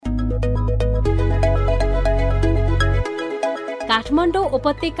काठमाडौँ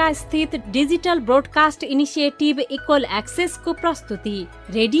उपत्यका स्थित Digital Broadcast Initiative Equal एक्सेसको प्रस्तुति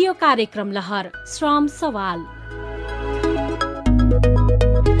रेडियो कार्यक्रम लहर श्रम सवाल।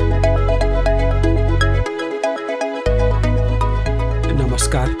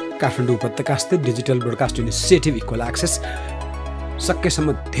 नमस्कार। काठमाडौँ उपत्यका स्थित Digital Broadcast Initiative Equal Access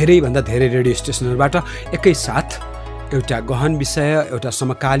सकेसम्म धेरैभन्दा धेरै रेडियो स्टेसनहरूबाट एकैसाथ एउटा गहन विषय, एउटा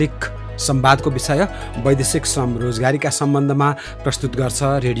समकालिक संवादको विषय वैदेशिक श्रम रोजगारीका सम्बन्धमा प्रस्तुत गर्छ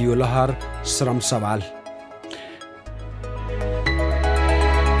रेडियो लहर श्रम सवाल।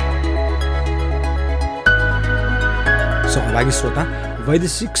 सहभागी श्रोता,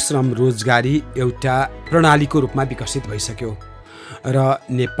 वैदेशिक श्रम रोजगारी एउटा प्रणालीको रूपमा विकसित भइसक्यो र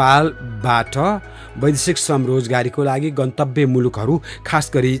नेपालबाट वैदेशिक श्रम रोजगारीको लागि गन्तव्य मुलुकहरू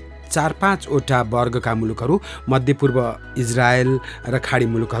खास गरी 4-5 वटा वर्गका मुलुकहरू, मध्यपूर्व इजरायल र खाडी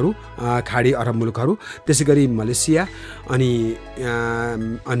मुलुकहरू, खाडी अरब मुलुकहरू, त्यसै गरी मलेसिया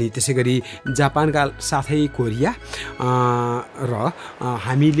अनि त्यसै गरी जापानका साथै कोरिया र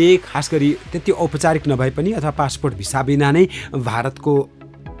हामीले खास गरी त्यति औपचारिक नभए पनि अथवा पासपोर्ट भिसा बिना नै भारतको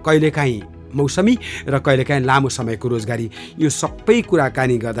कहिलेकाहीँ मौसमी र कहिलेकाहीँ लामो समयको रोजगारी, यो सबै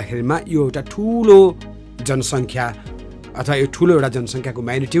कुराकानी गर्दाखेरिमा यो एउटा ठुलो जनसङ्ख्या अथवा यो ठुलो एउटा जनसङ्ख्याको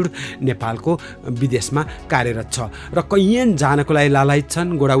म्याग्निट्युड नेपालको विदेशमा कार्यरत छ र कैयन जानको लागि लालायित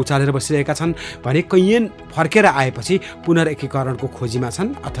छन्, गोडा उचालेर बसिरहेका छन् भने कैयन फर्केर आएपछि पुनर्एकीकरणको खोजीमा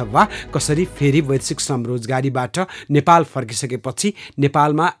छन् अथवा कसरी फेरि वैदेशिक श्रम रोजगारीबाट नेपाल फर्किसकेपछि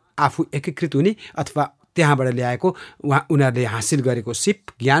नेपालमा आफू एकीकृत हुने अथवा त्यहाँबाट ल्याएको उनीहरूले हासिल गरेको सिप,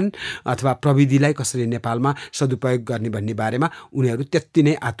 ज्ञान अथवा प्रविधिलाई कसरी नेपालमा सदुपयोग गर्ने भन्ने बारेमा उनीहरू त्यति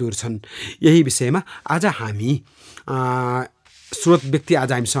नै आतुर छन्। यही विषयमा आज हामी स्रोत व्यक्ति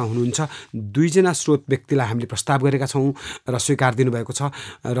आज हामीसँग हुनुहुन्छ। 2 जना स्रोत व्यक्तिलाई हामीले प्रस्ताव गरेका छौँ र स्वीकार दिनुभएको छ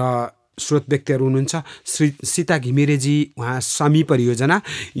र स्रोत व्यक्तिहरू हुनुहुन्छ श्री सीता घिमिरेजी, उहाँ समी परियोजना,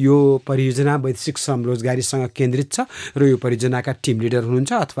 यो परियोजना वैदेशिक श्रम रोजगारीसँग केन्द्रित छ र यो परियोजनाका टिम लिडर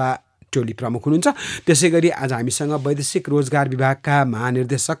हुनुहुन्छ अथवा टोली प्रमुख हुनुहुन्छ। त्यसै गरी आज हामीसँग वैदेशिक रोजगार विभागका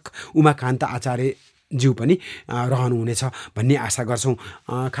महानिर्देशक उमाकान्त आचार्यज्यू पनि रहनुहुनेछ भन्ने आशा गर्छौँ।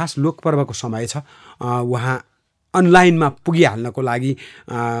 खास लोकपर्वको समय छ, उहाँ अनलाइनमा पुगिहाल्नको लागि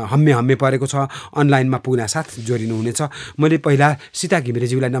हम्मे परेको छ, अनलाइनमा पुग्न साथ जोडिनुहुनेछ। मैले पहिला सीता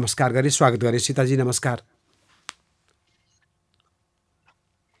घिमिरेज्यूलाई नमस्कार गरेँ, स्वागत गरेँ। सीताजी नमस्कार।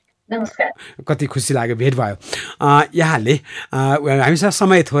 नमस्कार। कति खुसी लाग्यो, भेट भयो। यहाँले हामीसँग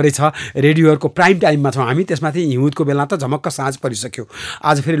समय थोरै छ, रेडियोहरूको प्राइम टाइममा छौँ हामी, त्यसमाथि हिउँदको बेला त झमक्क साँझ परिसक्यो।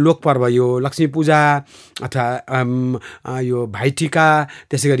 आज फेरि लोकपर्व, यो लक्ष्मी पूजा अथवा यो भाइटिका,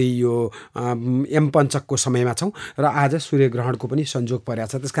 त्यसै गरी यो यमपञ्चकको समयमा छौँ र आज सूर्यग्रहणको पनि संयोग परेको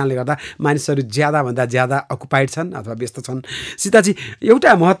छ। त्यस कारणले गर्दा मानिसहरू ज्यादाभन्दा ज्यादा अकुपाइड छन् अथवा व्यस्त छन्। सीताजी,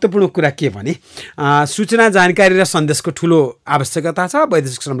 एउटा महत्त्वपूर्ण कुरा के भने सूचना, जानकारी र सन्देशको ठुलो आवश्यकता छ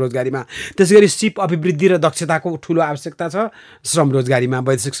वैदेशिक श्रम रोजगारीमा। त्यसै गरी सिप अभिवृद्धि र दक्षताको ठुलो आवश्यकता छ श्रम रोजगारीमा,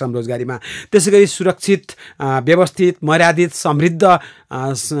 वैदेशिक श्रम रोजगारीमा। त्यसै गरी सुरक्षित, व्यवस्थित, मर्यादित, समृद्ध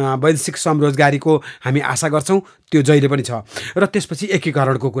वैदेशिक श्रम रोजगारीको हामी आशा गर्छौँ, त्यो जहिले पनि छ। र त्यसपछि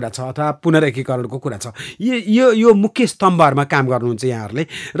एकीकरणको कुरा छ अथवा पुनर्एकीकरणको कुरा छ। यो मुख्य स्तम्भहरूमा काम गर्नुहुन्छ यहाँहरूले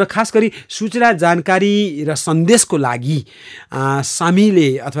र खास गरी सूचना, जानकारी र सन्देशको लागि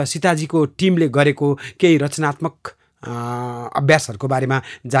सामीले अथवा सीताजीको टिमले गरेको केही रचनात्मक अभ्यासहरूको बारेमा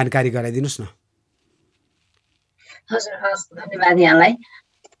जानकारी गराइदिनुहोस् न। हजुर, हस्, धन्यवाद यहाँलाई।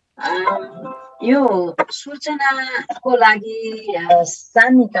 यो सूचनाको लागि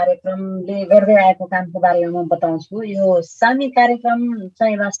सामी कार्यक्रमले गर्दै आएको कामको बारेमा म बताउँछु। यो सामी कार्यक्रम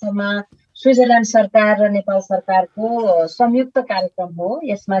चाहिँ वास्तवमा स्विजरल्यान्ड सरकार र नेपाल सरकारको संयुक्त कार्यक्रम हो।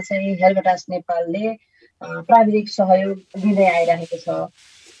 यसमा चाहिँ हेल्भटास नेपालले प्राविधिक सहयोग दिँदै आइरहेको छ।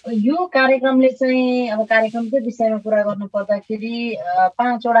 यो कार्यक्रमले चाहिँ अब कार्यक्रमकै विषयमा कुरा गर्नु पर्दाखेरि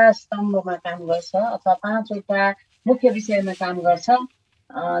 5 वटा स्तम्भमा काम गर्छ अथवा 5 वटा मुख्य विषयमा काम गर्छ।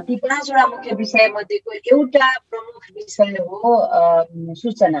 ती 5 वटा मुख्य विषय मध्येको एउटा प्रमुख विषय हो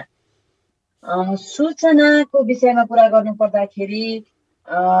सूचना। सूचनाको विषयमा कुरा गर्नु पर्दाखेरि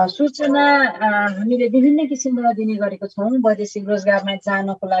सूचना हामीले विभिन्न किसिमबाट दिने गरेको छौँ। वैदेशिक रोजगारमा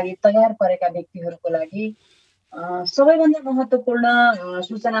जानको लागि तयार परेका व्यक्तिहरूको लागि सबैभन्दा महत्त्वपूर्ण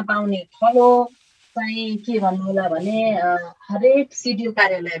सूचना पाउने थलो चाहिँ के भन्नु होला भने हरेक सिडिओ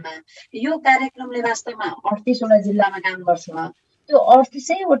कार्यालयमा यो कार्यक्रमले वास्तवमा 38 वटा जिल्लामा काम गर्छ। त्यो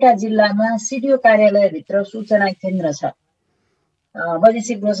 38 वटा जिल्लामा सिडिओ कार्यालयभित्र सूचना केन्द्र छ,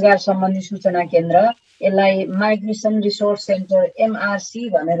 वैदेशिक रोजगार सम्बन्धी सूचना केन्द्र। यसलाई माइग्रेसन रिसोर्स सेन्टर MRC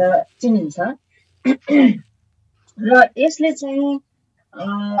भनेर चिनिन्छ र यसले चाहिँ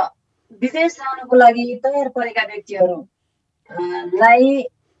विदेश जानको लागि तयार परेका व्यक्तिहरूलाई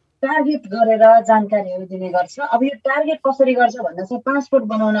टार्गेट गरेर जानकारीहरू दिने गर्छ। अब यो टार्गेट कसरी गर्छ भन्दा चाहिँ पासपोर्ट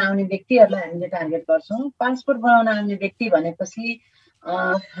बनाउन आउने व्यक्तिहरूलाई हामीले टार्गेट गर्छौँ। पासपोर्ट बनाउन आउने व्यक्ति भनेपछि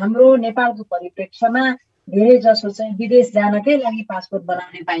हाम्रो नेपालको परिप्रेक्ष्यमा धेरै जसो चाहिँ विदेश जानकै लागि पासपोर्ट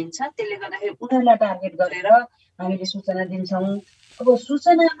बनाउने पाइन्छ। त्यसले गर्दाखेरि उनीहरूलाई टार्गेट गरेर हामीले सूचना दिन्छौँ। अब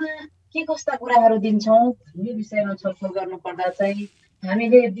सूचनामा के कस्ता कुराहरू दिन्छौँ भन्ने विषयमा छलफल गर्नुपर्दा चाहिँ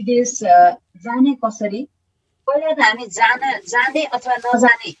हामीले विदेश जाने कसरी, पहिला त हामी जाने अथवा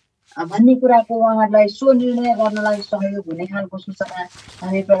नजाने भन्ने कुराको उहाँहरूलाई स्वनिर्णय गर्नलाई सहयोग हुने खालको सूचना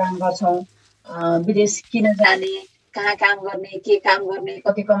हामी प्रदान गर्छौँ। विदेश किन जाने, कहाँ काम गर्ने, के काम गर्ने,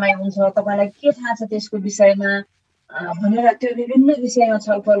 कति कमाइ हुन्छ, तपाईँलाई के थाहा छ त्यसको विषयमा भनेर त्यो विभिन्न विषयमा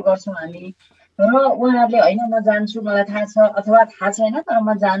छलफल गर्छौँ हामी। र उहाँहरूले होइन म जान्छु, मलाई थाहा छ, अथवा थाहा छैन तर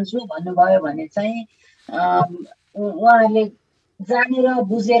म जान्छु भन्नुभयो भने चाहिँ उहाँहरूले जानेर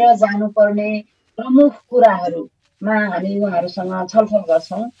बुझेर जानुपर्ने प्रमुख कुराहरूमा हामी उहाँहरूसँग छलफल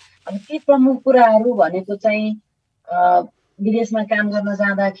गर्छौँ। अब ती प्रमुख कुराहरू भनेको चाहिँ विदेशमा काम गर्न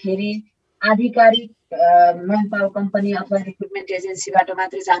जाँदाखेरि आधिकारिक म्यान पावर कम्पनी अथवा रिक्रुटमेन्ट एजेन्सीबाट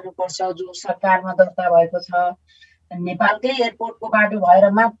मात्रै जानुपर्छ जो सरकारमा दर्ता भएको छ। नेपालकै एयरपोर्टको बाटो भएर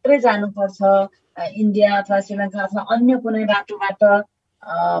मात्रै जानुपर्छ। इन्डिया अथवा श्रीलङ्का अथवा अन्य कुनै बाटोबाट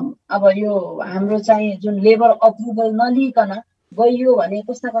अब यो हाम्रो चाहिँ जुन लेबर अप्रुभल नलिकन गइयो भने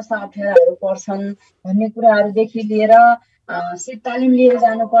कस्ता कस्ता अप्ठ्याराहरू पर्छन् भन्ने कुराहरूदेखि लिएर सिप तालिम लिएर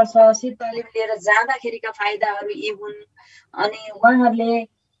जानुपर्छ। सिप तालिम लिएर जाँदाखेरिका फाइदाहरू यी हुन्। अनि उहाँहरूले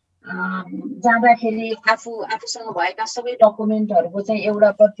जाँदाखेरि आफूसँग भएका सबै डकुमेन्टहरूको चाहिँ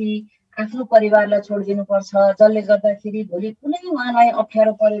एउटा प्रति आफ्नो परिवारलाई छोडिदिनुपर्छ, जसले गर्दाखेरि भोलि कुनै उहाँलाई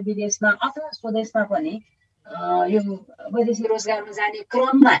अप्ठ्यारो पर्यो विदेशमा अथवा स्वदेशमा पनि यो वैदेशिक रोजगारमा जाने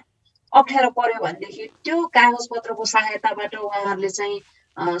क्रममा अप्ठ्यारो पर्यो भनेदेखि त्यो कागजपत्रको सहायताबाट उहाँहरूले चाहिँ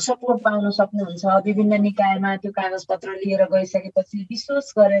सपोर्ट पाउन सक्नुहुन्छ। विभिन्न निकायमा त्यो कागजपत्र लिएर गइसकेपछि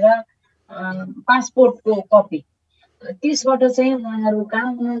विश्वास गरेर पासपोर्टको कपी त्यसबाट चाहिँ उहाँहरू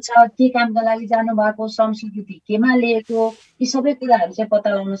कहाँ हुनुहुन्छ, के कामका लागि जानुभएको, संस्कृति केमा लिएको, यी सबै कुराहरू चाहिँ पत्ता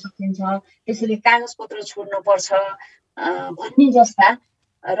लगाउन सकिन्छ। त्यसैले कागजपत्र छोड्नुपर्छ भन्ने जस्ता।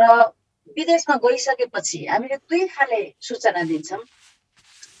 र विदेशमा गइसकेपछि हामीले दुई खाले सूचना दिन्छौँ।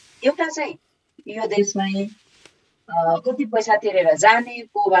 एउटा चाहिँ यो देशमा कति पैसा तिरेर जाने,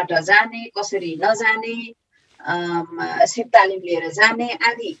 कोबाट जाने, कसरी नजाने, सिप तालिम लिएर जाने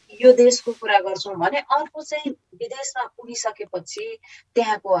आदि यो देशको कुरा गर्छौँ भने अर्को चाहिँ विदेशमा पुगिसकेपछि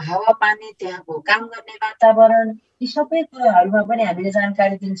त्यहाँको हावापानी, त्यहाँको काम गर्ने वातावरण, यी सबै कुराहरूमा पनि हामीले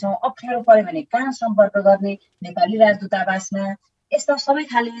जानकारी दिन्छौँ। अप्ठ्यारो पर्यो भने कहाँ सम्पर्क गर्ने, नेपाली राजदूतावासमा, यस्ता सबै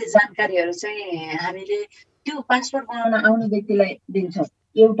खाले जानकारीहरू चाहिँ हामीले त्यो पासपोर्ट बनाउन आउने व्यक्तिलाई दिन्छौँ।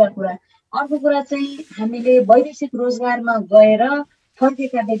 एउटा कुरा। अर्को कुरा चाहिँ हामीले वैदेशिक रोजगारमा गएर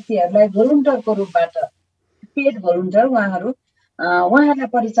फर्केका व्यक्तिहरूलाई भोलुन्टरको रूपबाट पेड भोलुन्टर उहाँहरूलाई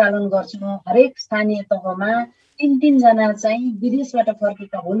परिचालन गर्छौँ। हरेक स्थानीय तहमा 3 जना चाहिँ विदेशबाट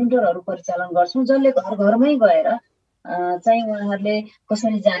फर्केका भोलुन्टरहरू परिचालन गर्छौँ, जसले घर घरमै गएर चाहिँ उहाँहरूले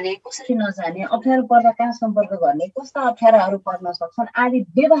कसरी जाने, कसरी नजाने, अप्ठ्यारो पर्दा कहाँ सम्पर्क गर्ने, कस्ता अप्ठ्याराहरू पर्न सक्छन् आदि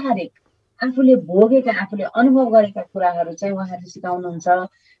व्यवहारिक आफूले भोगेका, आफूले अनुभव गरेका कुराहरू चाहिँ उहाँहरूले सिकाउनुहुन्छ।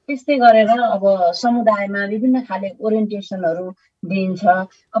 त्यस्तै गरेर अब समुदायमा विभिन्न खाले ओरिएन्टेसनहरू दिइन्छ।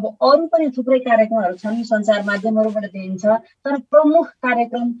 अब अरू पनि थुप्रै कार्यक्रमहरू छन् सञ्चार माध्यमहरूबाट दिइन्छ, तर प्रमुख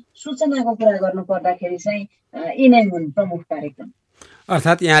कार्यक्रम सूचनाको कुरा गर्नुपर्दाखेरि चाहिँ यी नै हुन् प्रमुख कार्यक्रम।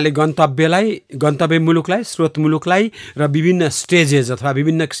 अर्थात् यहाँले गन्तव्य मुलुकलाई, स्रोत मुलुकलाई र विभिन्न स्टेजेस अथवा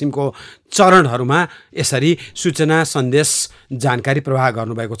विभिन्न किसिमको चरणहरूमा यसरी सूचना, सन्देश, जानकारी प्रवाह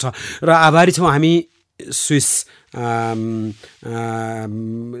गर्नुभएको छ। र आभारी छौँ हामी स्विस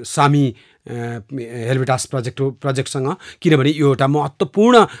स्वामी हेल्भेटास प्रोजेक्टसँग, किनभने यो एउटा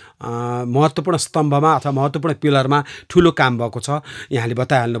महत्त्वपूर्ण स्तम्भमा अथवा महत्त्वपूर्ण पिलरमा ठुलो काम भएको छ। यहाँले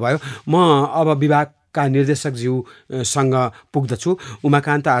बताइहाल्नुभयो। म अब विभागका निर्देशकज्यूसँग पुग्दछु।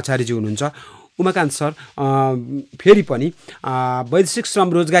 उमाकान्त आचार्यज्यू हुनुहुन्छ। उमाकान्त सर, फेरि पनि वैदेशिक श्रम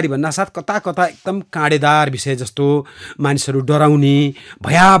रोजगारी भन्नासाथ कता कता एकदम काँडेदार विषय जस्तो, मानिसहरू डराउने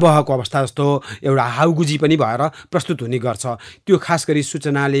भयावहको अवस्था जस्तो एउटा हाउगुजी पनि भएर प्रस्तुत हुने गर्छ। त्यो खास गरी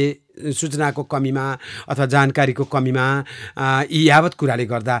सूचनाको कमीमा अथवा जानकारीको कमीमा यी यावत कुराले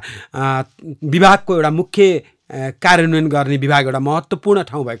गर्दा विभागको एउटा मुख्य कार्यान्वयन गर्ने विभाग एउटा महत्त्वपूर्ण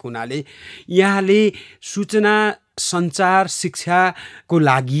ठाउँ भएको हुनाले यहाँले सूचना, सञ्चार, शिक्षाको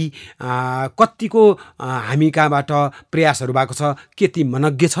लागि कतिको हामी कहाँबाट प्रयासहरू भएको छ, के ती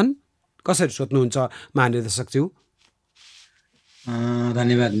मनज्ञ छन्? कसरी सोध्नुहुन्छ महानिर्देशकज्यू?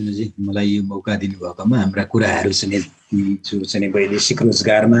 धन्यवाद विनुजी, मलाई यो मौका दिनुभएकोमा। हाम्रा कुराहरू चाहिँ वैदेशिक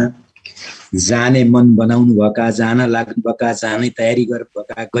रोजगारमा जाने मन बनाउनु भएका, जान लाग्नुभएका, जाने तयारी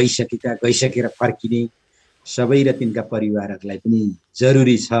गर्नुभएका, गइसकेर फर्किने सबै र तिनका परिवारहरूलाई पनि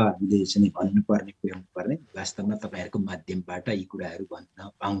जरुरी छ हामीले चाहिँ भन्नुपर्ने पुर्याउनुपर्ने। वास्तवमा तपाईँहरूको माध्यमबाट यी कुराहरू भन्न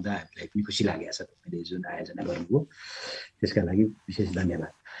पाउँदा हामीलाई पनि खुसी लागेको छ, तपाईँले जुन आयोजना गर्नुभयो त्यसका लागि विशेष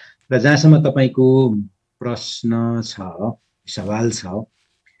धन्यवाद। र जहाँसम्म तपाईँको प्रश्न छ, सवाल छ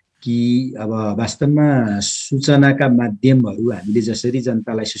कि अब वास्तवमा सूचनाका माध्यमहरू हामीले जसरी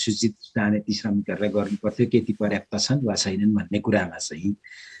जनतालाई सुसूचित जाने ती श्रमिकहरूलाई गर्नुपर्थ्यो के ती पर्याप्त छन् वा छैनन् भन्ने कुरामा चाहिँ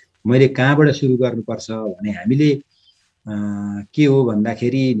मैले कहाँबाट सुरु गर्नुपर्छ भने हामीले के हो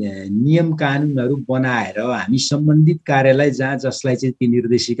भन्दाखेरि नियम कानुनहरू बनाएर हामी सम्बन्धित कार्यालय जहाँ जसलाई चाहिँ ती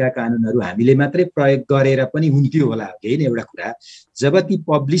निर्देशिका कानुनहरू हामीले मात्रै प्रयोग गरेर पनि हुन्थ्यो होला, होइन एउटा कुरा। जब ती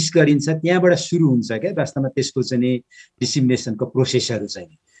पब्लिस गरिन्छ त्यहाँबाट सुरु हुन्छ क्या वास्तवमा त्यसको चाहिँ डिसिमिनेसनको प्रोसेसहरू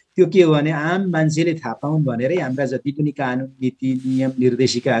चाहिँ। त्यो के हो भने आम मान्छेले थाहा पाउन् भनेरै हाम्रा जति पनि कानुन नीति नियम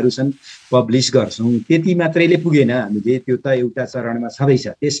निर्देशिकाहरू छन् पब्लिस गर्छौँ, त्यति मात्रैले पुगेन। हामीले त्यो त एउटा चरणमा छँदैछ।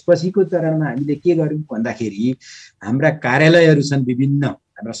 त्यसपछिको चरणमा हामीले के गर्यौँ भन्दाखेरि हाम्रा कार्यालयहरू छन् विभिन्न,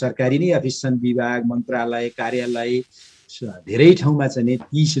 हाम्रा सरकारी नै अफिस छन्, विभाग मन्त्रालय कार्यालय धेरै ठाउँमा चाहिँ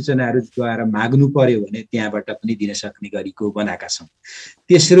ती सूचनाहरूद्वारा माग्नु पर्यो भने त्यहाँबाट पनि दिन सक्ने गरीको बनाएका छौँ।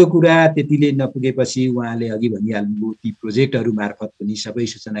 तेस्रो कुरा त्यतिले नपुगेपछि उहाँले अघि भनिहाल्नुभयो ती प्रोजेक्टहरू मार्फत पनि सबै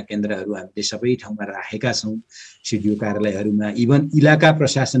सूचना केन्द्रहरू हामीले सबै ठाउँमा राखेका छौँ, सिडिओ कार्यालयहरूमा। इभन इलाका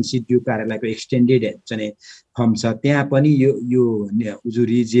प्रशासन सिडिओ कार्यालयको एक्सटेन्डेड चाहिँ फर्म छ, त्यहाँ पनि यो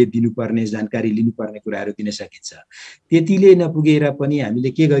उजुरी जे दिनुपर्ने जानकारी लिनुपर्ने कुराहरू दिन सकिन्छ। त्यतिले नपुगेर पनि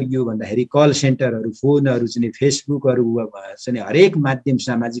हामीले के गरियो भन्दाखेरि कल सेन्टरहरू, फोनहरू चाहिँ फेसबुकहरू चाहिँ हरेक माध्यम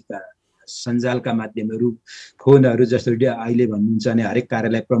सामाजिक सञ्जालका माध्यमहरू, फोनहरू जस्तो अहिले भन्नुहुन्छ भने हरेक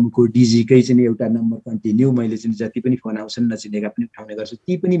कार्यालय प्रमुखको डिजीकै चाहिँ एउटा नम्बर कन्टिन्यू मैले चाहिँ जति पनि फोन आउँछन् नचिनेका पनि उठाउने गर्छु।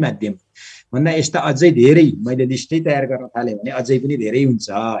 ती पनि माध्यम भन्दा यस्ता अझै धेरै मैले लिस्टै तयार गर्न थालेँ भने अझै पनि धेरै हुन्छ,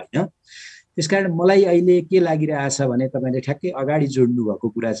 होइन। त्यसकारण मलाई अहिले के लागिरहेछ भने तपाईँले ठ्याक्कै अगाडि जोड्नु भएको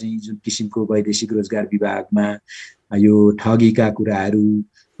कुरा चाहिँ जुन किसिमको वैदेशिक रोजगार विभागमा यो ठगीका कुराहरू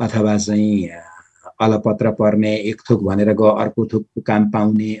अथवा चाहिँ अलपत्र पर्ने, एक थोक भनेर अर्को थोकको काम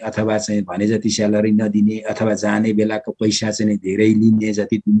पाउने, अथवा चाहिँ भने जति स्यालेरी नदिने, अथवा जाने बेलाको पैसा चाहिँ धेरै लिने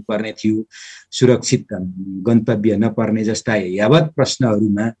जति दिनुपर्ने थियो, सुरक्षित गन्तव्य नपर्ने जस्ता यावत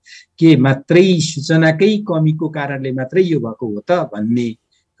प्रश्नहरूमा के मात्रै सूचनाकै कमीको कारणले मात्रै यो भएको हो त भन्ने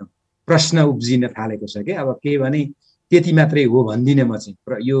प्रश्न उब्जिन थालेको छ क्या। अब के भने त्यति मात्रै हो भन्दिनँ म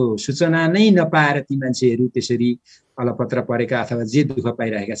चाहिँ। यो सूचना नै नपाएर ती मान्छेहरू त्यसरी अलपत्र परेका अथवा जे दुःख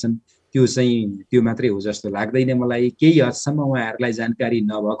पाइरहेका छन् त्यो मात्रै हो जस्तो लाग्दैन मलाई। केही हदसम्म उहाँहरूलाई जानकारी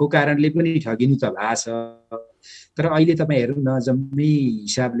नभएको कारणले पनि ठगिनु त भएको छ। तर अहिले तपाईँ हेर्नु न, जम्मै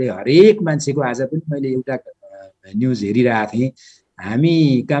हिसाबले हरेक मान्छेको, आज पनि मैले एउटा न्युज हेरिरहेको थिएँ, हामी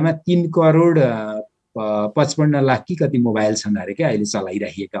कहाँ 3 करोड 55 लाख कि कति मोबाइल छन् अरे क्या अहिले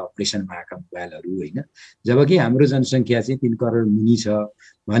चलाइराखिएका अपरेसनमा आएका मोबाइलहरू, होइन। जबकि हाम्रो जनसङ्ख्या चाहिँ 3 करोड मुनि छ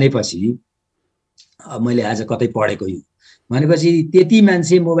भनेपछि मैले आज कतै पढेको यो भनेपछि त्यति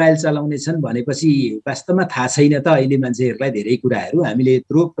मान्छे मोबाइल चलाउने छन् भनेपछि वास्तवमा थाहा छैन त अहिले मान्छेहरूलाई धेरै कुराहरू। हामीले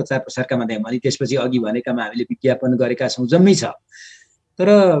यत्रो प्रचार प्रसारका माध्यम अनि त्यसपछि अघि भनेकामा हामीले विज्ञापन गरेका छौँ, जम्मै छ। तर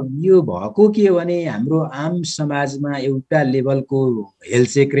यो भएको के हो भने हाम्रो आम समाजमा एउटा लेभलको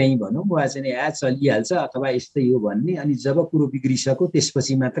हेलचेक्रै भनौँ वा चाहिँ चलिहाल्छ अथवा यस्तै हो भन्ने, अनि जब कुरो बिग्रिसक्यो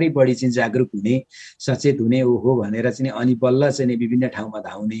त्यसपछि मात्रै बढी चाहिँ जागरुक हुने, सचेत हुने हो भनेर चाहिँ अनि बल्ल चाहिँ विभिन्न ठाउँमा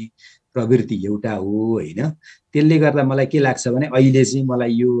धाउने प्रवृत्ति एउटा हो, होइन। त्यसले गर्दा मलाई के लाग्छ भने अहिले चाहिँ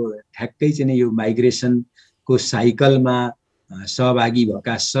मलाई यो ठ्याक्कै चाहिँ यो माइग्रेसनको साइकलमा सहभागी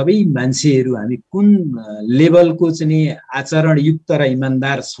भएका सबै मान्छेहरू हामी कुन लेभलको चाहिँ आचरणयुक्त र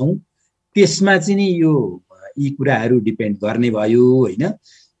इमान्दार छौँ त्यसमा चाहिँ यी कुराहरू डिपेन्ड गर्ने भयो, होइन।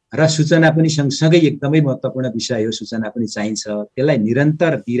 र सूचना पनि सँगसँगै एकदमै महत्त्वपूर्ण विषय हो, सूचना पनि चाहिन्छ, त्यसलाई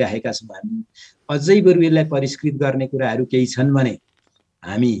निरन्तर दिइरहेका छौँ हामी। अझै बरु यसलाई परिष्कृत गर्ने कुराहरू केही छन् भने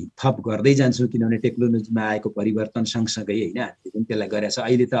हामी थप गर्दै जान्छौँ, किनभने टेक्नोलोजीमा आएको परिवर्तन सँगसँगै, होइन, हामीले पनि त्यसलाई गरेछ।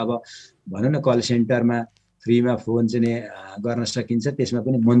 अहिले त अब भनौँ न कल सेन्टरमा फ्रीमा फोन चाहिँ गर्न सकिन्छ, त्यसमा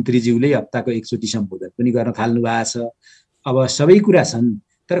पनि मन्त्रीज्यूले हप्ताको एकचोटि सम्बोधन पनि गर्न थाल्नु भएको छ। अब सबै कुरा छन्,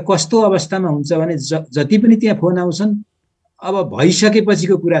 तर कस्तो अवस्थामा हुन्छ भने जति पनि त्यहाँ फोन आउँछन् अब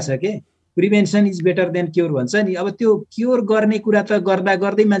भइसकेपछिको कुरा छ के, prevention is better than cure भन्छ नि। अब त्यो क्योर गर्ने कुरा त गर्दा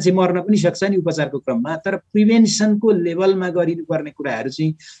गर्दै मान्छे मर्न पनि सक्छ नि उपचारको क्रममा, तर प्रिभेन्सनको लेभलमा गरिनुपर्ने कुराहरू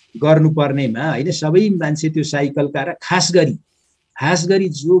चाहिँ गर्नुपर्नेमा, होइन, सबै मान्छे त्यो साइकलका र खास गरी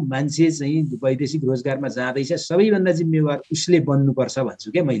जो मान्छे चाहिँ वैदेशिक रोजगारमा जाँदैछ सबैभन्दा जिम्मेवार उसले बन्नुपर्छ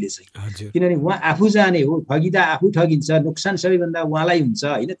भन्छु क्या मैले चाहिँ। किनभने उहाँ आफू जाने हो, ठगिँदा आफू ठगिन्छ, नोक्सान सबैभन्दा उहाँलाई हुन्छ,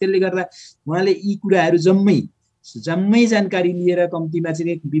 होइन। त्यसले गर्दा उहाँले यी कुराहरू जम्मै जम्मै जानकारी लिएर कम्तीमा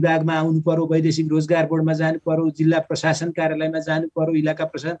चाहिँ विभागमा आउनु पर्यो, वैदेशिक रोजगार बोर्डमा जानु पर्यो, जिल्ला प्रशासन कार्यालयमा जानु पर्यो, इलाका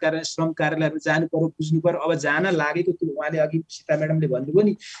प्रशासन कार्यालय, श्रम कार्यालयमा जानु पर्यो, बुझ्नु पर्यो। अब जान लागेको त्यो उहाँले अघि सीता म्याडमले भन्नुभयो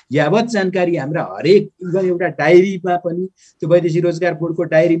नि, यावत जानकारी हाम्रा हरेक एउटा डायरीमा पनि त्यो वैदेशिक रोजगार बोर्डको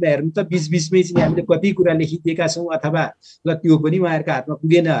डायरीमा हेर्नु त बिचबिचमै चाहिँ हामीले कति कुरा लेखिदिएका छौँ, अथवा ल त्यो पनि उहाँहरूको हातमा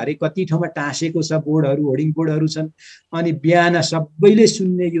पुगेन अरे, कति ठाउँमा टाँसेको छ बोर्डहरू, होर्डिङ बोर्डहरू छन्। अनि बिहान सबैले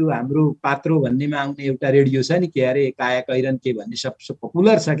सुन्ने यो हाम्रो पात्रो भन्नेमा आउने एउटा रेडियो छ नि, के अरे काया कैरन के भन्ने, सबसे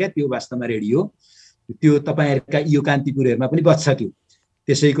पपुलर छ क्या त्यो वास्तवमा रेडियो। त्यो तपाईँहरूका यो कान्तिपुरहरूमा पनि बज्छ त्यो,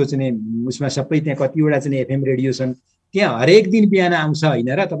 त्यसैको चाहिँ उसमा सबै त्यहाँ कतिवटा चाहिँ एफएम रेडियो छन्, त्यहाँ हरेक दिन बिहान आउँछ होइन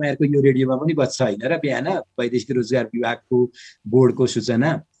र, तपाईँहरूको यो रेडियोमा पनि बज्छ होइन र बिहान वैदेशिक रोजगार विभागको बोर्डको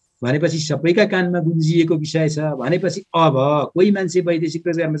सूचना भनेपछि सबैका कानमा गुन्जिएको विषय छ। भनेपछि अब कोही मान्छे वैदेशिक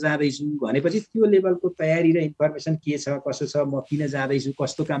रोजगारमा जाँदैछु भनेपछि त्यो लेभलको तयारी र इन्फर्मेसन के छ, कसो छ, म किन जाँदैछु,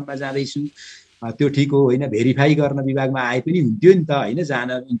 कस्तो काममा जाँदैछु, त्यो ठिक हो होइन, भेरिफाई गर्न विभागमा आए पनि हुन्थ्यो नि त होइन,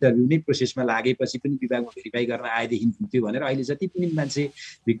 जान इन्टरभ्यू नै प्रोसेसमा लागेपछि पनि विभागमा भेरिफाई गर्न आएदेखि हुन्थ्यो भनेर अहिले जति पनि मान्छे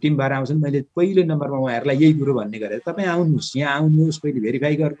भिक्टिम भएर आउँछन्, मैले पहिलो नम्बरमा उहाँहरूलाई यही कुरो भन्ने गरेर तपाईँ आउनुहोस्, यहाँ आउनुहोस्, पहिले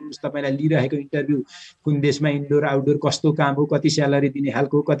भेरिफाई गर्नुहोस्, तपाईँलाई लिइरहेको इन्टरभ्यू कुन देशमा इन्डोर आउटडोर कस्तो काम हो, कति स्यालेरी दिने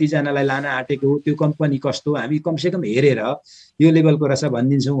खालको, कतिजनालाई लान आँटेको हो, त्यो कम्पनी कस्तो, हामी कमसेकम हेरेर यो लेभलको रहेछ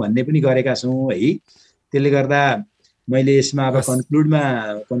भनिदिन्छौँ भन्ने पनि गरेका छौँ है। त्यसले गर्दा मैले यसमा अब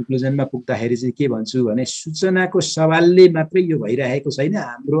कन्क्लुजनमा पुग्दाखेरि चाहिँ के भन्छु भने, सूचनाको सवालले मात्रै यो भइरहेको छैन,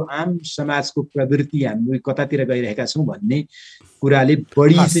 हाम्रो आम समाजको प्रवृत्ति हामी कतातिर गइरहेका छौँ भन्ने कुराले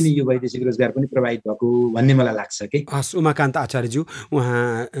बढी चाहिँ यो वैदेशिक रोजगार पनि प्रभावित भएको भन्ने मलाई लाग्छ कि। हस् उमाकान्त आचार्यज्यू,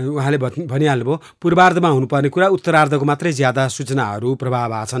 उहाँले भनिहाल्नुभयो पूर्वार्धमा हुनुपर्ने कुरा उत्तरार्धको मात्रै ज्यादा सूचनाहरू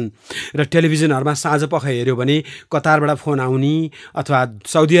प्रभाव छन् र टेलिभिजनहरूमा साँझ पख हेऱ्यो भने कतारबाट फोन आउने अथवा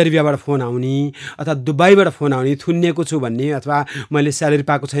साउदी अरेबियाबाट फोन आउने अथवा दुबईबाट फोन आउने, थुनिएको छु भन्ने अथवा मैले स्यालेरी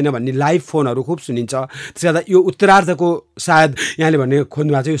पाएको छैन भन्ने लाइभ फोनहरू खुब सुनिन्छ। त्यसले गर्दा यो उत्तरार्धको सायद यहाँले भन्ने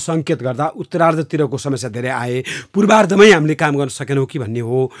खोज्नुभएको छ, यो सङ्केत गर्दा उत्तरार्धतिरको समस्या धेरै आए, पूर्वार्धमै हामीले काम गर्न सकेनौँ कि भन्ने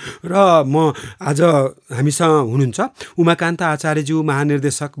हो। र म आज हामीसँग हुनुहुन्छ उमाकान्त आचार्यज्यू,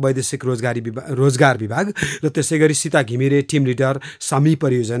 महानिर्देशक वैदेशिक रोजगार विभाग, र त्यसै गरी सीता घिमिरे, टिम लिडर समी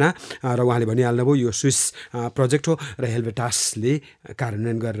परियोजना, र उहाँले भनिहाल्नुभयो यो स्विस प्रोजेक्ट हो र हेल्भेटासले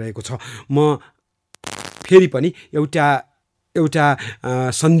कार्यान्वयन गरिरहेको छ। म फेरि पनि एउटा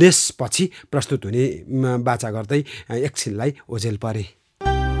सन्देशपछि प्रस्तुत हुने बाचा गर्दै एकछिनलाई ओझेल परे।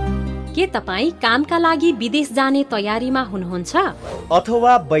 के तपाईँ कामका लागि विदेश जाने तयारीमा हुनुहुन्छ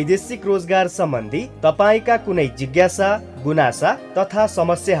अथवा वैदेशिक रोजगार सम्बन्धी तपाईँका कुनै जिज्ञासा, गुनासा तथा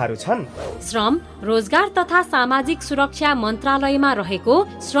समस्याहरू छन्? श्रम, रोजगार तथा सामाजिक सुरक्षा मन्त्रालयमा रहेको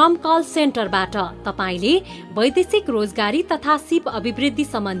श्रम कल सेन्टरबाट तपाईँले वैदेशिक रोजगारी तथा सिप अभिवृद्धि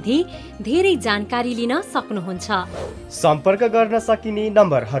सम्बन्धी धेरै जानकारी लिन सक्नुहुन्छ। सम्पर्क गर्न सकिने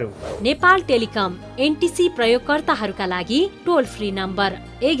नम्बरहरू: नेपाल टेलिकम एनटिसी प्रयोगकर्ताहरूका लागि टोल फ्री नम्बर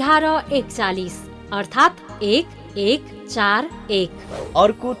 1141 अर्थात् 1141।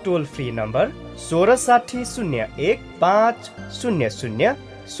 अर्को टोल फ्री नम्बर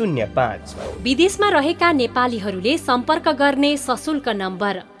 1660150005। विदेशमा रहेका नेपालीहरूले सम्पर्क गर्ने सशुल्क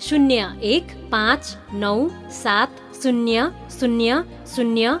नम्बर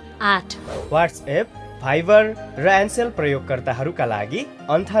 0159700008। व्हाट्सएप, फाइबर र एन्सेल प्रयोगकर्ताहरूका लागि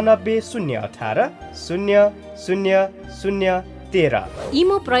 9801800013।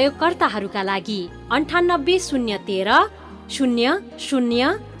 इमो प्रयोगकर्ताहरूका लागि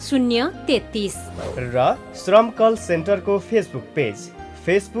 9801300033 र श्रम call सेन्टरको Facebook page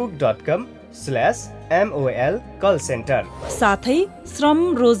facebook.com/MOL call centre. साथै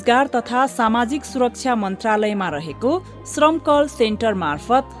श्रम, रोजगार तथा सामाजिक सुरक्षा मन्त्रालयमा रहेको श्रम कल सेन्टर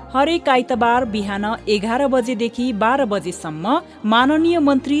मार्फत हरेक आइतबार बिहान 11 बजेदेखि 12 बजेसम्म माननीय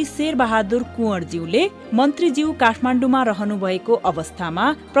मन्त्री शेरबहादुर कुँवरज्यूले मन्त्रीज्यू काठमाडौँमा रहनुभएको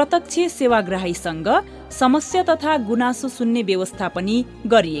अवस्थामा प्रत्यक्ष सेवाग्राहीसँग समस्या तथा गुनासो सुन्ने व्यवस्था पनि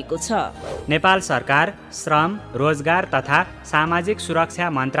गरिएको छ। नेपाल सरकार श्रम, रोजगार तथा सामाजिक सुरक्षा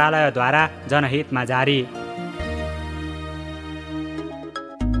मन्त्रालयद्वारा जनहितमा जारी।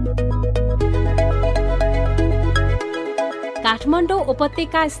 काठमाडौँ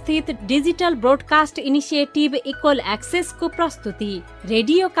उपत्यका स्थित डिजिटल ब्रोडकास्ट इनिसिएटिभ इक्वल एक्सेसको प्रस्तुति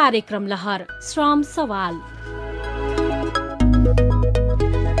रेडियो कार्यक्रम लहर श्रम सवाल।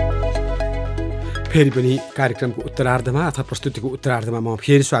 फेरि पनि कार्यक्रमको उत्तरार्धमा अथवा प्रस्तुतिको उत्तरार्धमा म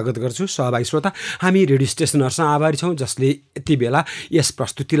फेरि स्वागत गर्छु सहभागी श्रोता। हामी रेडियो स्टेसनहरूसँग आभारी छौँ जसले यति बेला यस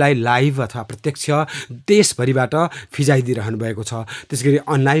प्रस्तुतिलाई लाइभ अथवा प्रत्यक्ष देशभरिबाट फिजाइदिइरहनु भएको छ। त्यसै गरी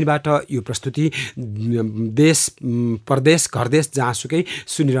अनलाइनबाट यो प्रस्तुति देश प्रदेश घरदेश जहाँसुकै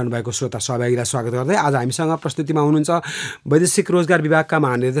सुनिरहनु भएको श्रोता सहभागीलाई स्वागत गर्दै आज हामीसँग प्रस्तुतिमा हुनुहुन्छ वैदेशिक रोजगार विभागका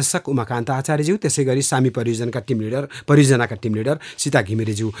महानिर्देशक उमाकान्त आचार्यज्यू, त्यसै गरी सामी परियोजनाका टिम लिडर सीता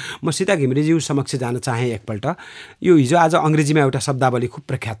घिमिरेज्यू। म सीता घिमिरेज्यू समक्ष जान चाहे एकपल्ट। यो हिजो आज अङ्ग्रेजीमा एउटा शब्दावली खुब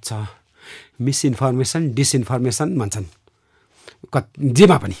प्रख्यात छ, मिसइन्फर्मेसन डिसइन्फर्मेसन भन्छन्।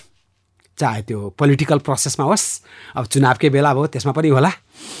 जेमा पनि, चाहे त्यो पोलिटिकल प्रोसेसमा होस्, अब चुनावकै बेला भयो त्यसमा पनि होला,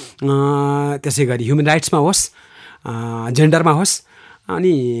 त्यसै गरी ह्युमन राइट्समा होस्, जेन्डरमा होस्,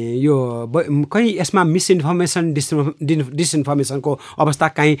 अनि यो कहीँ यसमा मिसइन्फर्मेसन डिसइन्फर्मेसनको अवस्था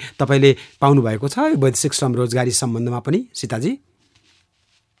कहीँ तपाईँले पाउनुभएको छ वैदेशिक श्रम रोजगारी सम्बन्धमा पनि सीताजी?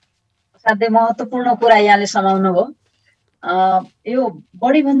 साध्यै महत्त्वपूर्ण कुरा यहाँले समाउनु भयो। यो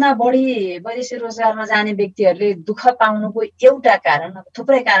बढीभन्दा बढी वैदेशिक रोजगारमा जाने व्यक्तिहरूले दुःख पाउनुको एउटा कारण,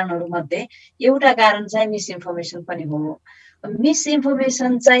 थुप्रै कारणहरू मध्ये एउटा कारण चाहिँ मिसइन्फर्मेसन पनि हो।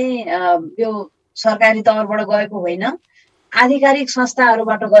 मिसइन्फर्मेसन चाहिँ यो सरकारी तौरबाट गएको होइन, आधिकारिक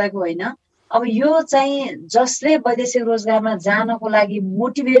संस्थाहरूबाट गएको होइन। अब यो चाहिँ जसले वैदेशिक रोजगारमा जानको लागि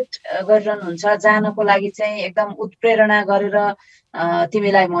मोटिभेट गरिरहनुहुन्छ, जानको लागि चाहिँ एकदम उत्प्रेरणा गरेर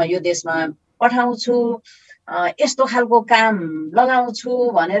तिमीलाई म यो देशमा पठाउँछु, यस्तो खालको काम लगाउँछु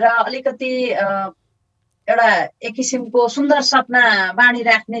भनेर अलिकति एउटा एक किसिमको सुन्दर सपना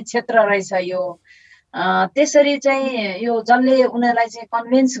बाँडिराख्ने क्षेत्र रहेछ यो। त्यसरी चाहिँ यो जसले उनीहरूलाई चाहिँ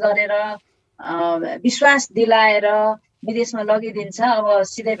कन्भिन्स गरेर विश्वास दिलाएर विदेशमा लगिदिन्छ। अब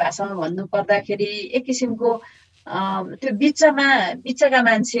सिधै भाषामा भन्नु पर्दाखेरि एक किसिमको त्यो बिचका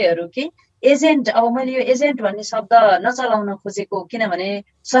मान्छेहरू कि एजेन्ट, अब मैले यो एजेन्ट भन्ने शब्द नचलाउन खोजेको, किनभने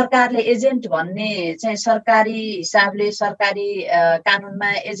सरकारले एजेन्ट भन्ने चाहिँ सरकारी हिसाबले सरकारी कानुनमा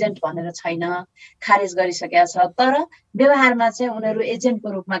एजेन्ट भनेर छैन, खारेज गरिसकेका छ। तर व्यवहारमा चाहिँ उनीहरू एजेन्टको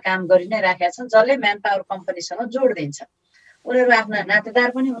रूपमा काम गरि नै राखेका छन्, जसले म्यान पावर कम्पनीसँग जोड दिन्छ। उनीहरू आफ्ना नातेदार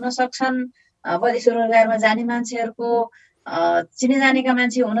पनि हुन सक्छन्, वैदेशिक रोजगारमा जाने मान्छेहरूको चिने जानेका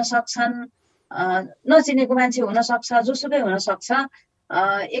मान्छे हुन सक्छन्, नचिनेको मान्छे हुन सक्छ, जोसुकै हुन सक्छ।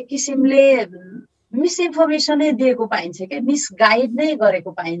 एक किसिमले मिसइन्फर्मेसनै दिएको पाइन्छ कि मिसगाइड नै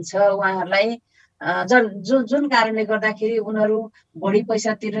गरेको पाइन्छ उहाँहरूलाई, जुन कारणले गर्दाखेरि उनीहरू बढी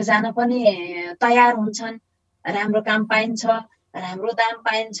पैसा तिरेर जान पनि तयार हुन्छन्। राम्रो काम पाइन्छ, राम्रो दाम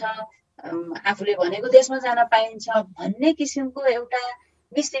पाइन्छ, आफूले भनेको देशमा जान पाइन्छ भन्ने किसिमको एउटा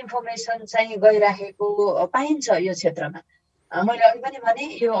मिसइन्फर्मेसन चाहिँ गइराखेको पाइन्छ यो क्षेत्रमा। मैले अघि पनि भने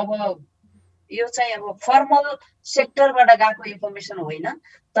यो चाहिँ अब फर्मल सेक्टरबाट गएको इन्फर्मेसन होइन,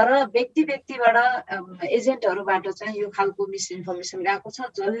 तर व्यक्तिबाट एजेन्टहरूबाट चाहिँ यो खालको मिसइन्फर्मेसन गएको छ,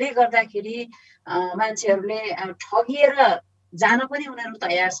 जसले गर्दाखेरि मान्छेहरूले ठगिएर जान पनि उनीहरू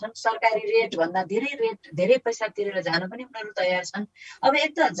तयार छन्। सरकारी रेट भन्दा धेरै पैसा तिरेर जान पनि उनीहरू तयार छन्। अब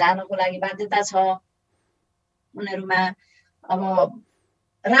एक त जानको लागि बाध्यता छ उनीहरूमा। अब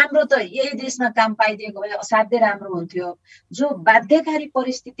राम्रो त यही देशमा काम पाइदिएको भए असाध्यै राम्रो हुन्थ्यो। जो बाध्यकारी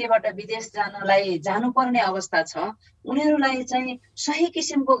परिस्थितिबाट विदेश जानुपर्ने अवस्था छ, उनीहरूलाई चाहिँ सही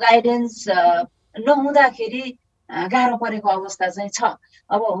किसिमको गाइडेन्स नहुँदाखेरि गाह्रो परेको अवस्था चाहिँ छ।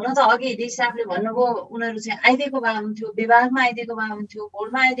 अब हुन त अघि हिसाबले भन्नुभयो उनीहरू चाहिँ आइदिएको भए हुन्थ्यो, विभागमा आइदिएको भए हुन्थ्यो,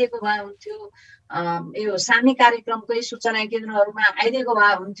 बोर्डमा आइदिएको भए हुन्थ्यो, यो सामी कार्यक्रमकै सूचना केन्द्रहरूमा आइदिएको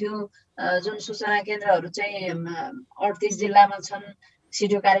भए हुन्थ्यो, जुन सूचना केन्द्रहरू चाहिँ 38 जिल्लामा छन्,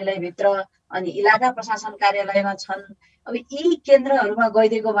 सिडिओ कार्यालयभित्र, अनि इलाका प्रशासन कार्यालयमा छन्। अब यी केन्द्रहरूमा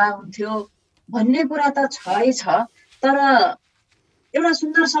गइदिएको भए हुन्थ्यो भन्ने कुरा त छ, तर एउटा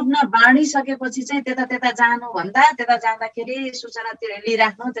सुन्दर सपना बाँडिसकेपछि चाहिँ त्यता जानुभन्दा, त्यता जाँदाखेरि सूचना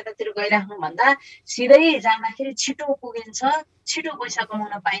लिइराख्नु, त्यतातिर गइराख्नु भन्दा सिधै जाँदाखेरि छिटो पुगिन्छ, छिटो पैसा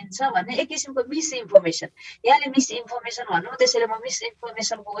कमाउन पाइन्छ भन्ने एक किसिमको मिसइन्फर्मेसन। यहाँले मिसइन्फर्मेसन भन्नु, त्यसैले म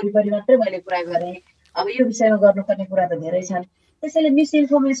मिसइन्फर्मेसनको वरिपरि मात्रै मैले कुरा गरेँ। अब यो विषयमा गर्नुपर्ने कुरा त धेरै छन्। त्यसैले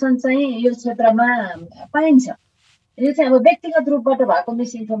मिसइन्फर्मेसन चाहिँ यो क्षेत्रमा पाइन्छ। यो चाहिँ अब व्यक्तिगत रूपबाट भएको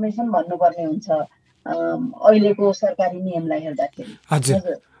मिसइन्फर्मेसन भन्नुपर्ने हुन्छ अहिलेको सरकारी नियमलाई हेर्दाखेरि।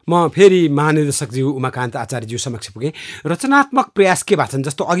 हजुर, म फेरि महानिर्देशकज्यू उमाकान्त आचार्यज्यू समक्ष पुगेँ। रचनात्मक प्रयास के भएको छन्?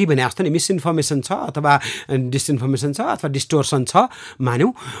 जस्तो अघि भने जस्तो नि मिसइन्फर्मेसन छ अथवा डिसइन्फर्मेसन छ अथवा डिस्टोर्सन छ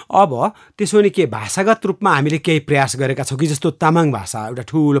मान्यौँ। अब त्यसो भने के भाषागत रूपमा हामीले केही प्रयास गरेका छौँ कि? जस्तो तामाङ भाषा एउटा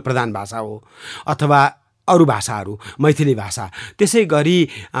ठुलो प्रधान भाषा हो, अथवा अरू भाषाहरू, मैथिली भाषा। त्यसै गरी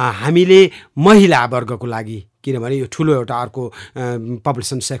हामीले महिला वर्गको लागि, किनभने यो ठुलो एउटा अर्को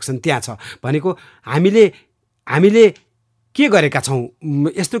पपुलेसन सेक्सन त्यहाँ छ भनेको, हामीले के गरेका छौँ?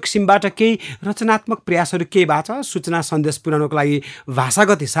 यस्तो किसिमबाट केही रचनात्मक प्रयासहरू केही भएको छ? सूचना सन्देश पुर्याउनको लागि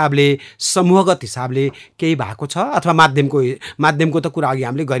भाषागत हिसाबले, समूहगत हिसाबले केही भएको छ? अथवा माध्यमको त कुरा अघि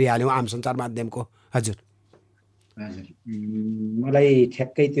हामीले गरिहाल्यौँ, आम सञ्चार माध्यमको। हजुर हजुर, मलाई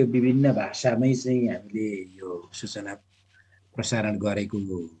ठ्याक्कै त्यो विभिन्न भाषामै चाहिँ हामीले यो सूचना प्रसारण गरेको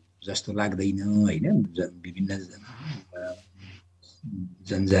जस्तो लाग्दैन होइन। विभिन्न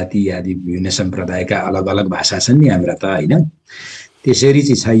जनजाति आदि विभिन्न सम्प्रदायका अलग अलग भाषा छन् नि हाम्रा त होइन, त्यसरी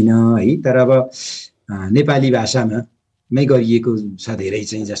चाहिँ छैन है। तर अब नेपाली भाषामा मै गरिएको छ धेरै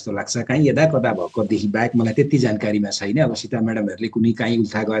चाहिँ जस्तो लाग्छ। कहीँ यदा कता भएकोदेखि बाहेक मलाई त्यति जानकारीमा छैन। अब सीता म्याडमहरूले कुनै काहीँ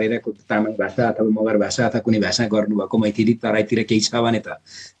उल्था गरेर तामाङ भाषा अथवा मगर भाषा अथवा कुनै भाषा गर्नुभएको मैथिली तराईतिर केही छ भने त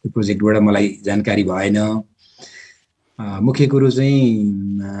त्यो प्रोजेक्टबाट मलाई जानकारी भएन। मुख्य कुरो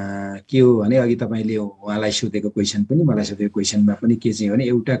चाहिँ के हो भने अघि तपाईँले उहाँलाई सोधेको क्वेसन पनि मलाई सोधेको क्वेसनमा पनि के चाहिँ भने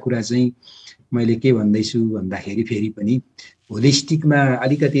एउटा कुरा चाहिँ मैले के भन्दैछु भन्दाखेरि फेरि पनि होलिस्टिकमा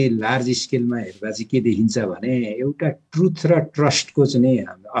अलिकति लार्ज स्केलमा हेर्दा चाहिँ के देखिन्छ भने एउटा ट्रुथ र ट्रस्टको चाहिँ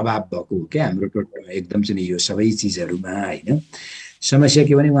अभाव भएको हो क्या हाम्रो एकदम चाहिँ यो सबै चिजहरूमा होइन। समस्या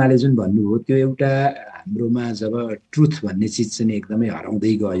के भने उहाँले जुन भन्नुभयो त्यो एउटा हाम्रोमा जब ट्रुथ भन्ने चिज चाहिँ एकदमै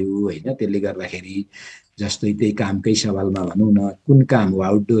हराउँदै गयो होइन। त्यसले गर्दाखेरि जस्तै त्यही कामकै सवालमा भनौँ न, कुन काम हो,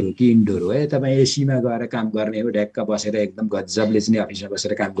 आउटडोर हो कि इन्डोर हो? तपाईँ एसीमा गएर काम गर्ने हो, ढ्याक्क बसेर एकदम गजबले चाहिँ अफिसमा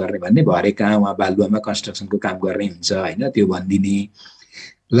बसेर काम गर्ने भन्ने, भरे कहाँ उहाँ बालुवामा कन्स्ट्रक्सनको काम गर्ने हुन्छ होइन, त्यो भनिदिने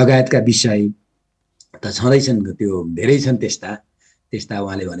लगायतका विषय त छँदैछन्। त्यो धेरै छन् त्यस्ता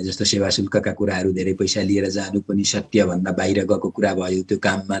उहाँले भने जस्तो सेवा शुल्कका कुराहरू धेरै पैसा लिएर जानु पनि सत्यभन्दा बाहिर गएको कुरा भयो। त्यो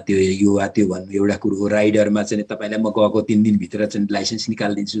काममा त्यो यो वा त्यो भन्नु एउटा कुरो हो। राइडरमा चाहिँ तपाईँलाई म गएको 3 दिनभित्र चाहिँ लाइसेन्स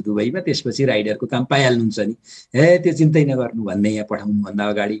निकालिदिन्छु दुबईमा, त्यसपछि राइडरको काम पाइहाल्नुहुन्छ नि, त्यो चिन्तै नगर्नु भन्ने। यहाँ पठाउनुभन्दा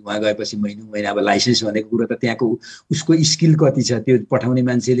अगाडि वहाँ गएपछि महिना अब लाइसेन्स भनेको कुरो त त्यहाँको उसको स्किल कति छ त्यो पठाउने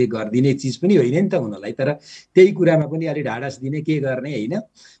मान्छेले गरिदिने चिज पनि होइन नि त हुनलाई। तर त्यही कुरामा पनि अलि ढाडस दिने के गर्ने होइन।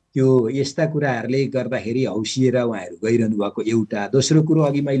 त्यो यस्ता कुराहरूले गर्दाखेरि हौसिएर उहाँहरू गइरहनु भएको एउटा। दोस्रो कुरो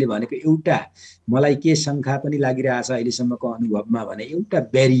अघि मैले भनेको एउटा मलाई के शङ्का पनि लागिरहेछ अहिलेसम्मको अनुभवमा भने एउटा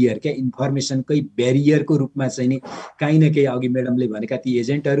ब्यारियर क्या, इन्फर्मेसनकै ब्यारियरको रूपमा चाहिँ नि काहीँ न केही अघि म्याडमले भनेका ती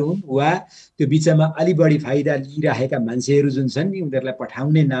एजेन्टहरू हुन् वा त्यो बिचमा अलि बढी फाइदा लिइरहेका मान्छेहरू जुन छन् नि, उनीहरूलाई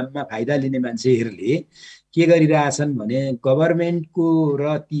पठाउने नाममा फाइदा लिने मान्छेहरूले के गरिरहेछन् भने गभर्मेन्टको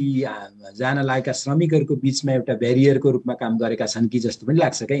र ती जान लागेका श्रमिकहरूको बिचमा एउटा ब्यारियरको रूपमा काम गरेका छन् कि जस्तो पनि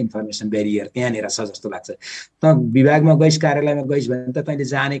लाग्छ क्या। इन्फर्मेसन ब्यारियर त्यहाँनिर छ जस्तो लाग्छ। त विभागमा गइस्, कार्यालयमा गइस् भने त तैँले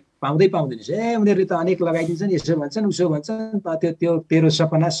जाने पाउँदैनस्। उनीहरूले त अनेक लगाइदिन्छन्, यसो भन्छन् उसो भन्छन्, त्यो तेरो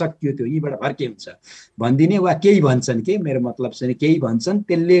सपना सकियो, त्यो यहीँबाट फर्के हुन्छ भनिदिने वा केही भन्छन् के। मेरो मतलब चाहिँ केही भन्छन्,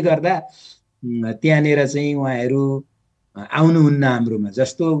 त्यसले गर्दा त्यहाँनिर चाहिँ उहाँहरू आउनुहुन्न हाम्रोमा।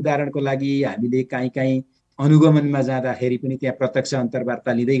 जस्तो उदाहरणको लागि हामीले काहीँ अनुगमनमा जाँदाखेरि पनि त्यहाँ प्रत्यक्ष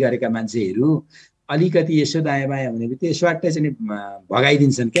अन्तर्वार्ता लिँदै गरेका मान्छेहरू अलिकति यसो दायाँ बायाँ हुने बित्तिकै स्वाटै चाहिँ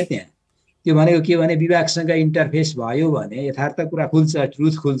भगाइदिन्छन् क्या। त्यहाँ त्यो भनेको के भने विभागसँग इन्टरफेस भयो भने यथार्थ कुरा खुल्छ,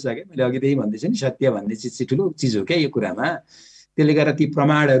 ट्रुथ खुल्छ क्या। मैले अघिदेखि भन्दैछु नि, सत्य भन्ने चिज चाहिँ ठुलो चिज हो क्या यो कुरामा। त्यसले गर्दा ती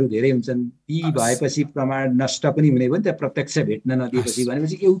प्रमाणहरू धेरै हुन्छन्। ती भएपछि प्रमाण नष्ट पनि हुने भयो नि त, प्रत्यक्ष भेट्न नदिएपछि।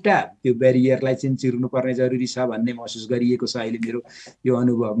 भनेपछि एउटा त्यो ब्यारियरलाई चाहिँ चिर्नुपर्ने जरुरी छ भन्ने महसुस गरिएको छ अहिले मेरो यो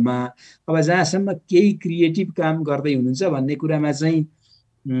अनुभवमा। अब जहाँसम्म केही क्रिएटिभ काम गर्दै हुनुहुन्छ भन्ने कुरामा चाहिँ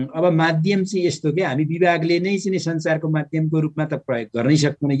अब माध्यम चाहिँ यस्तो के, हामी विभागले नै चाहिँ सञ्चारको माध्यमको रूपमा त प्रयोग गर्नै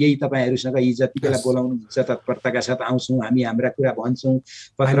सक्दैन। यही तपाईँहरूसँग यी जति बेला बोलाउनुहुन्छ तत्परताका साथ आउँछौँ, हामी हाम्रा कुरा भन्छौँ,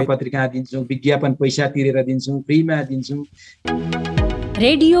 पत्र पत्रिका दिन्छौँ, विज्ञापन पैसा तिरेर दिन्छौँ, फ्रीमा दिन्छौँ।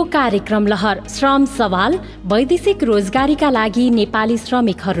 रेडियो कार्यक्रम लहर श्रम सवाल वैदेशिक रोजगारीका लागि नेपाली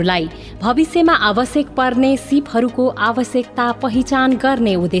श्रमिकहरूलाई भविष्यमा आवश्यक पर्ने सिपहरूको आवश्यकता पहिचान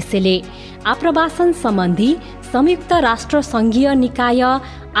गर्ने उद्देश्यले आप्रवासन सम्बन्धी संयुक्त राष्ट्र सङ्घीय निकाय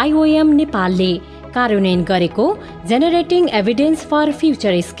IOM नेपालले कार्यान्वयन गरेको generating evidence for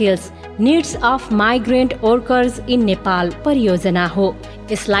future skills needs of migrant workers in Nepal परियोजना हो।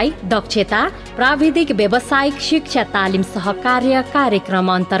 यसलाई दक्षता प्राविधिक व्यावसायिक शिक्षा तालिम सहकार्य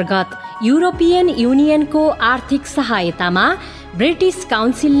कार्यक्रम अन्तर्गत युरोपियन युनियनको आर्थिक सहायतामा ब्रिटिस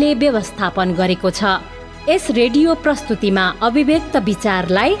काउन्सिलले व्यवस्थापन गरेको छ। यस रेडियो प्रस्तुतिमा अभिव्यक्त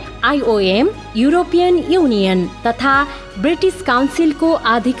विचारलाई IOM, युरोपियन युनियन तथा ब्रिटिस काउन्सिलको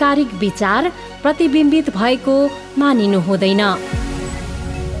आधिकारिक विचार प्रतिबिम्बित भएको मानिनु हुँदैन।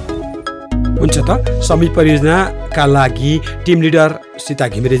 हुन्छ त समी परियोजना का लागि टिम लिडर सीता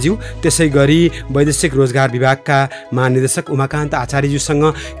घिमिरेज्यू, त्यसै गरी वैदेशिक रोजगार विभागका महानिर्देशक उमाकान्त आचार्यज्यूसँग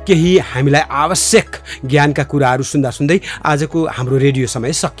केही हामीलाई आवश्यक ज्ञानका कुराहरू सुन्दा सुन्दै आजको हाम्रो रेडियो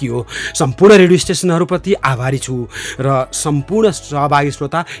समय सकियो। सम्पूर्ण रेडियो स्टेसनहरूप्रति आभारी छु र सम्पूर्ण सहभागी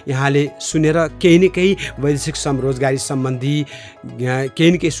श्रोता, यहाँले सुनेर केही न केही वैदेशिक श्रम रोजगारी सम्बन्धी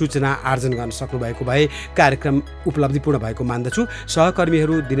केही न केही सूचना आर्जन गर्न सक्नुभएको भए कार्यक्रम उपलब्धिपूर्ण भएको मान्दछु।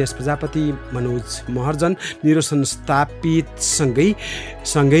 सहकर्मीहरू दिनेश प्रजापति, मनोज महर्जन, मेरो संस्थापित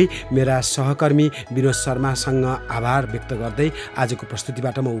सँगै मेरा सहकर्मी विनोद शर्मासँग आभार व्यक्त गर्दै आजको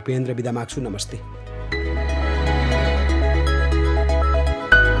प्रस्तुतिबाट म उपेन्द्र बिदा माग्छु। नमस्ते।